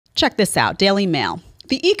Check this out. Daily Mail.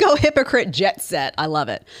 The eco-hypocrite jet set. I love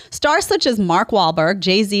it. Stars such as Mark Wahlberg,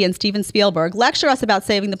 Jay Z, and Steven Spielberg lecture us about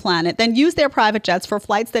saving the planet, then use their private jets for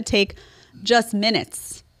flights that take just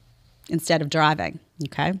minutes instead of driving.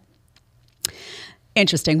 Okay?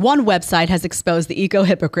 Interesting. One website has exposed the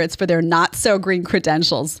eco-hypocrites for their not-so-green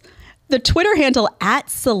credentials. The Twitter handle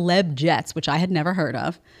 @CelebJets, which I had never heard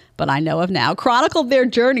of, but I know of now, chronicled their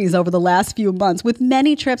journeys over the last few months, with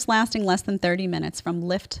many trips lasting less than 30 minutes from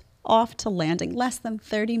lift off to landing. Less than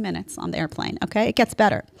 30 minutes on the airplane. Okay, it gets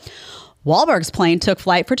better. Wahlberg's plane took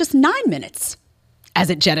flight for just 9 minutes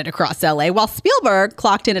as it jetted across LA, while Spielberg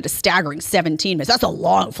clocked in at a staggering 17 minutes. That's a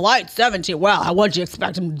long flight, 17. Well, what'd you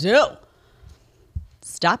expect him to do?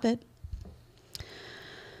 Stop it.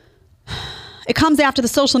 It comes after the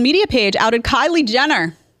social media page outed Kylie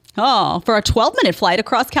Jenner for a 12-minute flight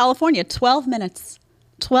across California. 12 minutes.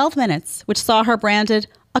 12 minutes, which saw her branded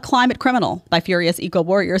a climate criminal by furious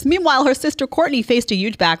eco-warriors. Meanwhile, her sister Kourtney faced a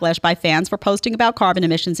huge backlash by fans for posting about carbon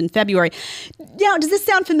emissions in February. Now, does this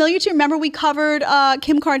sound familiar to you? Remember we covered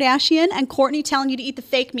Kim Kardashian and Kourtney telling you to eat the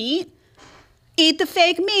fake meat? Eat the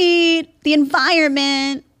fake meat. The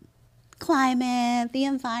environment. Climate, the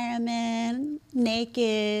environment,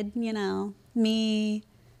 naked, me,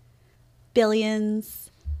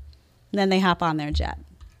 billions. And then they hop on their jet.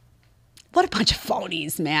 What a bunch of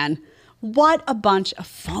phonies, man. What a bunch of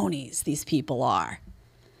phonies these people are.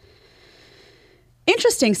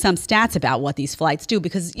 Interesting, some stats about what these flights do,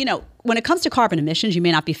 because, when it comes to carbon emissions, you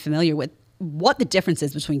may not be familiar with what the difference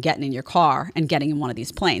is between getting in your car and getting in one of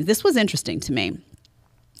these planes. This was interesting to me.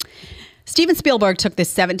 Steven Spielberg took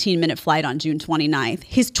this 17-minute flight on June 29th.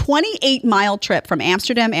 His 28-mile trip from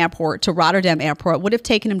Amsterdam Airport to Rotterdam Airport would have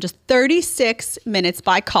taken him just 36 minutes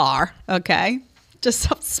by car, okay? Just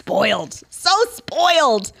so spoiled. So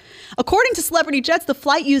spoiled. According to Celebrity Jets, the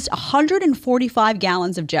flight used 145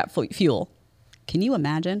 gallons of jet fuel. Can you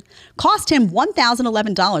imagine? Cost him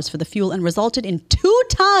 $1,011 for the fuel and resulted in 2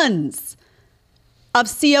 tons of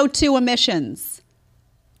CO2 emissions.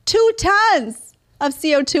 2 tons of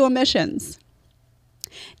CO2 emissions.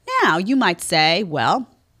 Now, you might say, well,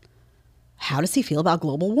 how does he feel about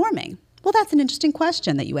global warming? Well, that's an interesting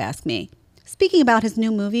question that you ask me. Speaking about his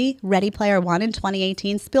new movie, Ready Player One, in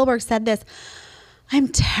 2018, Spielberg said this: "I'm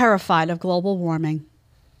terrified of global warming.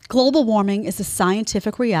 Global warming is a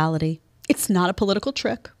scientific reality. It's not a political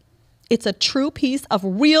trick. It's a true piece of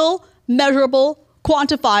real, measurable,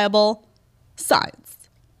 quantifiable science."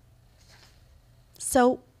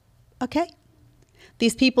 So, okay.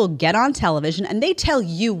 These people get on television and they tell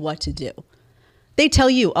you what to do. They tell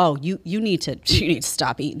you, you need to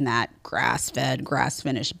stop eating that grass-fed,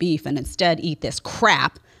 grass-finished beef and instead eat this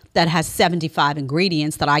crap that has 75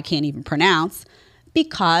 ingredients that I can't even pronounce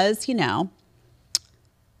because, the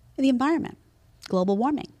environment, global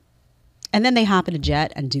warming. And then they hop in a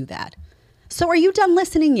jet and do that. So are you done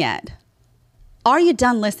listening yet? Are you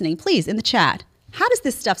done listening? Please, in the chat, how does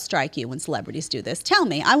this stuff strike you when celebrities do this? Tell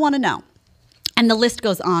me. I want to know. And the list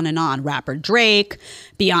goes on and on. Rapper Drake,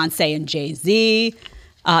 Beyonce and Jay Z.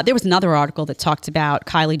 There was another article that talked about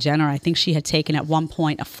Kylie Jenner. I think she had taken at one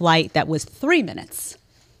point a flight that was 3 minutes.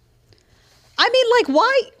 I mean,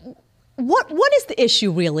 why? What is the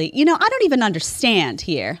issue really? I don't even understand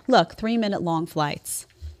here. Look, 3-minute long flights.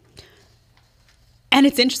 And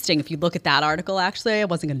it's interesting if you look at that article, actually. I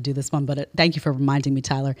wasn't going to do this one, but thank you for reminding me,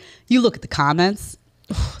 Tyler. You look at the comments.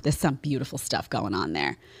 There's some beautiful stuff going on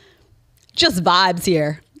there. Just vibes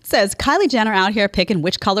here. It says, Kylie Jenner out here picking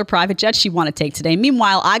which color private jet she want to take today.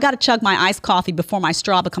 Meanwhile, I got to chug my iced coffee before my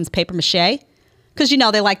straw becomes paper mache. Because,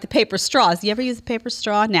 they like the paper straws. You ever use a paper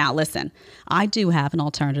straw? Now, listen, I do have an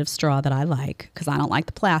alternative straw that I like because I don't like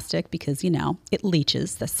the plastic because, it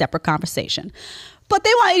leaches. That's a separate conversation. But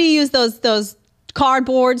they want you to use those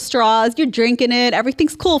cardboard straws. You're drinking it.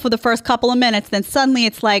 Everything's cool for the first couple of minutes. Then suddenly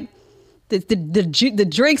it's like the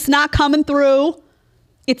drink's not coming through.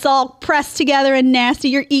 It's all pressed together and nasty.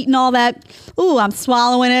 You're eating all that. Ooh, I'm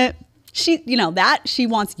swallowing it. She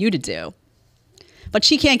wants you to do. But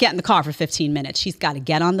she can't get in the car for 15 minutes. She's got to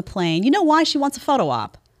get on the plane. You know why? She wants a photo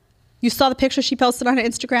op. You saw the picture she posted on her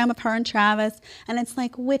Instagram of her and Travis. And it's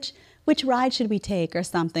like, which ride should we take or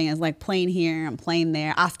something? It's like plane here and plane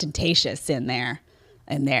there. Ostentatious in their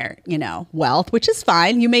wealth, which is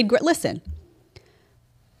fine. Listen,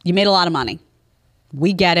 you made a lot of money.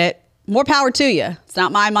 We get it. More power to you. It's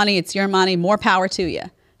not my money. It's your money. More power to you.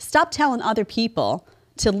 Stop telling other people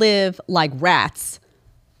to live like rats,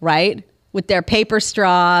 right? With their paper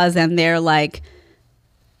straws and their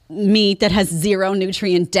meat that has 0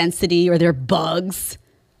 nutrient density or their bugs.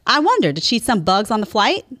 I wonder, did she eat some bugs on the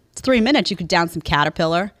flight? It's 3 minutes. You could down some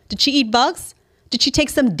caterpillar. Did she eat bugs? Did she take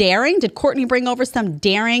some daring? Did Courtney bring over some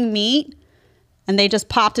daring meat and they just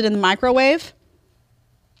popped it in the microwave?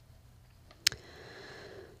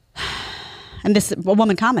 And a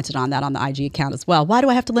woman commented on that on the IG account as well. Why do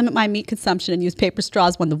I have to limit my meat consumption and use paper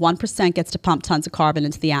straws when the 1% gets to pump tons of carbon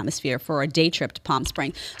into the atmosphere for a day trip to Palm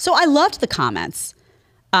Springs? So I loved the comments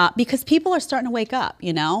because people are starting to wake up,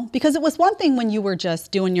 you know? Because it was one thing when you were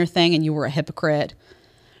just doing your thing and you were a hypocrite.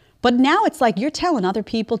 But now it's like you're telling other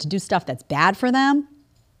people to do stuff that's bad for them,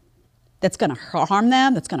 that's going to harm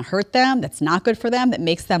them, that's going to hurt them, that's not good for them, that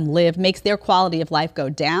makes them live, makes their quality of life go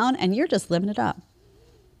down, and you're just living it up.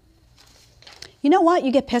 You know what?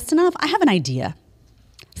 You get pissed enough? I have an idea.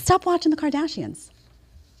 Stop watching the Kardashians.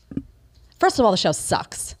 First of all, the show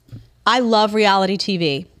sucks. I love reality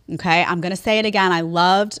TV, okay? I'm going to say it again. I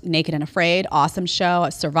loved Naked and Afraid, awesome show,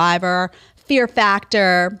 Survivor, Fear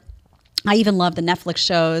Factor. I even love the Netflix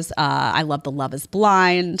shows. I love The Love is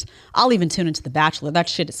Blind. I'll even tune into The Bachelor. That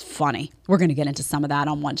shit is funny. We're going to get into some of that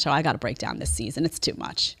on one show. I got to break down this season. It's too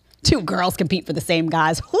much. 2 girls compete for the same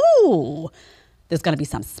guys. Whoo! There's going to be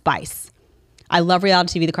some spice. I love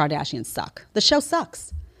reality TV. The Kardashians suck. The show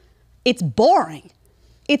sucks. It's boring.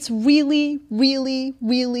 It's really, really,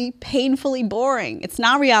 really painfully boring. It's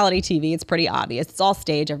not reality TV. It's pretty obvious. It's all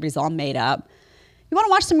staged. Everybody's all made up. You want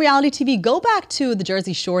to watch some reality TV? Go back to the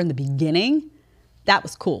Jersey Shore in the beginning. That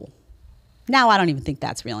was cool. Now I don't even think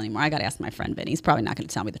that's real anymore. I got to ask my friend Vinny. He's probably not going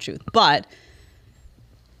to tell me the truth. But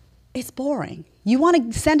it's boring. You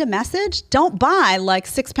want to send a message? Don't buy like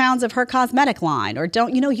 6 pounds of her cosmetic line, or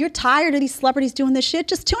don't, you know, you're tired of these celebrities doing this shit.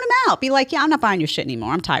 Just tune them out. Be like, yeah, I'm not buying your shit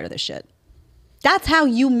anymore. I'm tired of this shit. That's how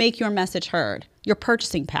you make your message heard. Your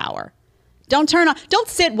purchasing power. Don't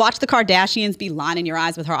sit, watch the Kardashians, be lining your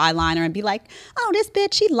eyes with her eyeliner and be like, oh, this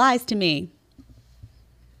bitch, she lies to me.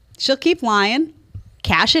 She'll keep lying,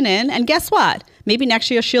 cashing in, and guess what? Maybe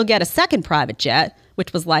next year she'll get a second private jet,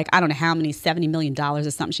 which was like, I don't know how many, $70 million or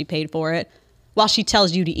something she paid for it, while she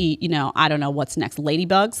tells you to eat, you know, I don't know what's next,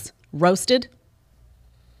 ladybugs, roasted.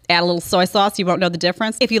 Add a little soy sauce, you won't know the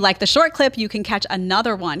difference. If you like the short clip, you can catch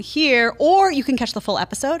another one here, or you can catch the full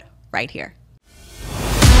episode right here.